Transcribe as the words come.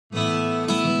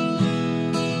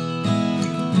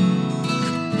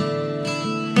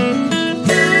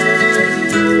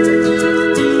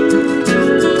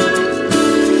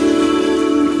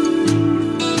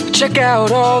Check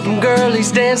out all them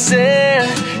girlies dancing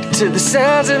to the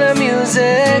sounds of the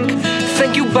music.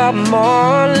 Thank you, Bob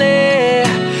Marley.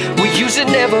 We use it,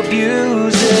 never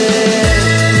abuse it.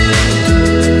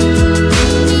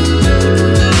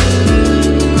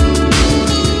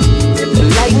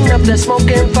 Lighting up that smoke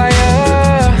and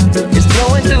fire, it's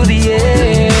blowing through the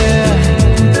air,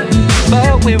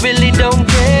 but we really don't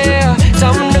care.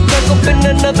 Time to crack open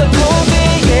another cold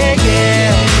beer, yeah,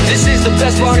 yeah. This is the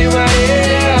best party right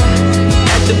here,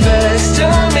 at the best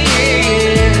time of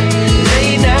year.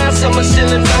 Late night, someone's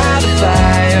chilling by the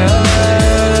fire,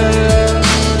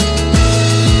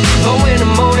 but when the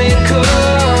morning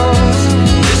comes,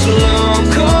 this will all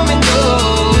come and go.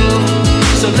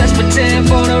 So let's pretend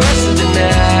for the rest of the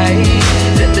night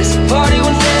that this party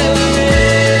will never end.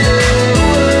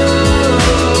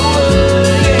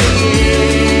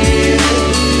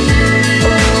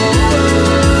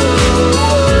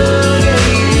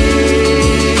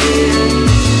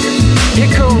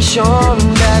 Here comes Sean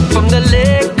back from the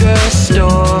liquor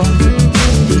store.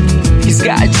 He's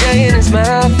got a J in his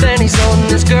mouth and he's holding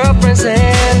his girlfriend's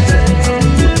hand.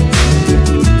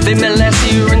 They met last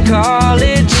year in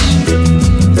college,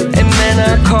 and man,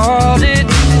 I called it.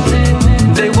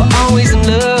 They were always in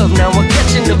love, now we're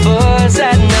catching the buzz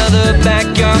at another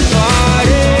backyard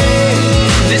party.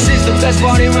 This is the best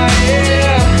party right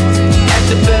here, at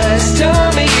the best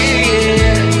time of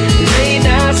year. Late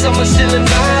night, someone's chilling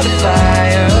by the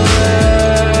fire,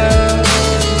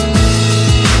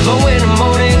 but when the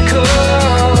morning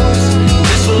comes,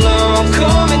 this will all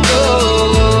come and go.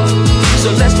 So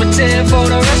let's pretend for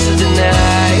the rest of the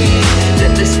night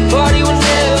that this party will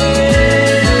never end.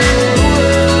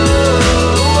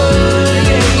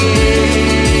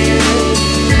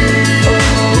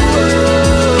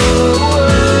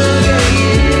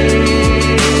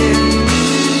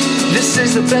 This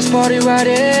is the best party right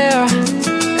here,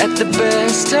 at the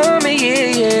best time of year,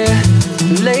 yeah.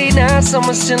 Late night,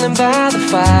 someone's chilling by the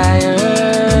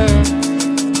fire,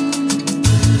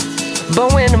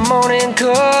 but when the morning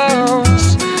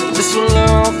comes, this will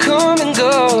all come and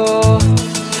go.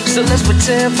 So let's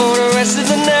pretend for the rest of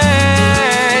the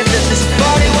night that this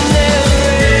party will never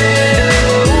end.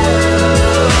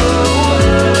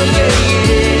 Yeah,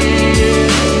 yeah.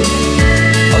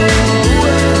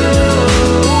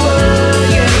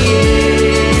 Yeah, yeah.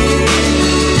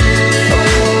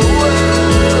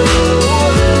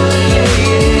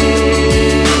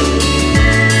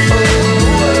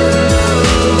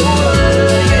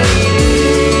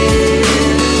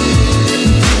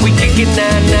 We kick it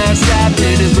non-stop to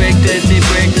the break, till the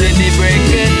break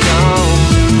it down.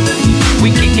 We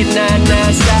kick it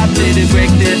non-stop to the break,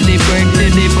 till the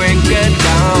break it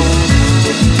down.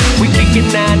 We kick it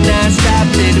non-stop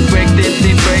to the